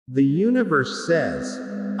The universe says,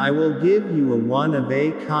 I will give you a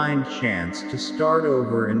one-of-a-kind chance to start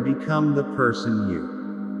over and become the person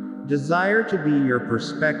you desire to be. Your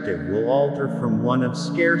perspective will alter from one of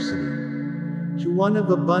scarcity to one of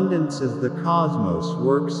abundance as the cosmos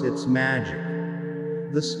works its magic.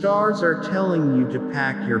 The stars are telling you to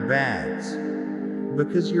pack your bags,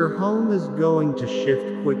 because your home is going to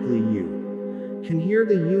shift quickly. You can hear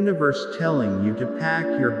the universe telling you to pack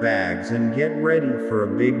your bags and get ready for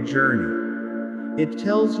a big journey. It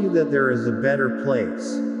tells you that there is a better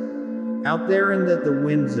place out there and that the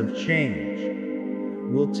winds of change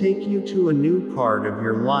will take you to a new part of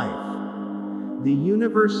your life. The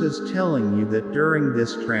universe is telling you that during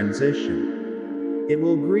this transition, it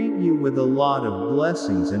will greet you with a lot of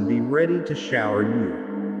blessings and be ready to shower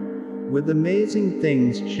you with amazing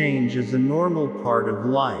things. Change is a normal part of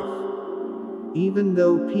life. Even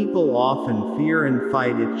though people often fear and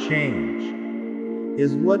fight it, change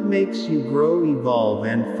is what makes you grow, evolve,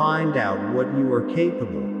 and find out what you are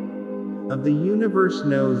capable of. The universe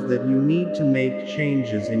knows that you need to make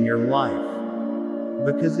changes in your life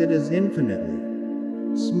because it is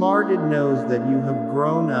infinitely smart. It knows that you have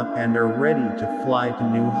grown up and are ready to fly to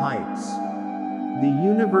new heights. The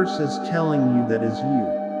universe is telling you that as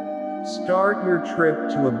you start your trip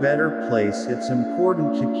to a better place, it's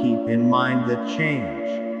important to keep in mind that change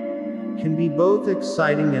can be both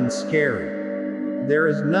exciting and scary. There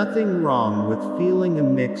is nothing wrong with feeling a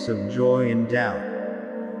mix of joy and doubt.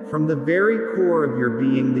 From the very core of your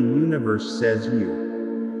being, the universe says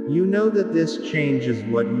you know that this change is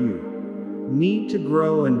what you need to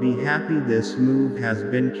grow and be happy. This move has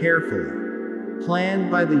been carefully planned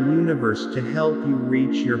by the universe to help you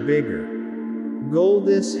reach your bigger goal.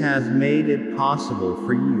 This has made it possible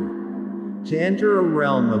for you to enter a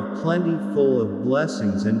realm of plenty, full of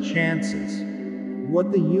blessings and chances.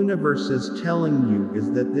 What the universe is telling you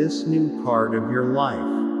is that this new part of your life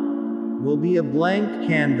will be a blank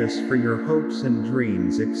canvas for your hopes and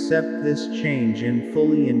dreams. Accept this change and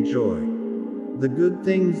fully enjoy the good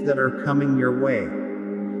things that are coming your way.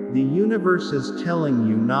 The universe is telling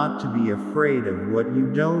you not to be afraid of what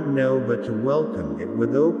you don't know, but to welcome it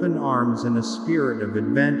with open arms and a spirit of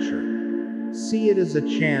adventure. See it as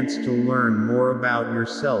a chance to learn more about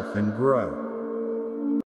yourself and grow.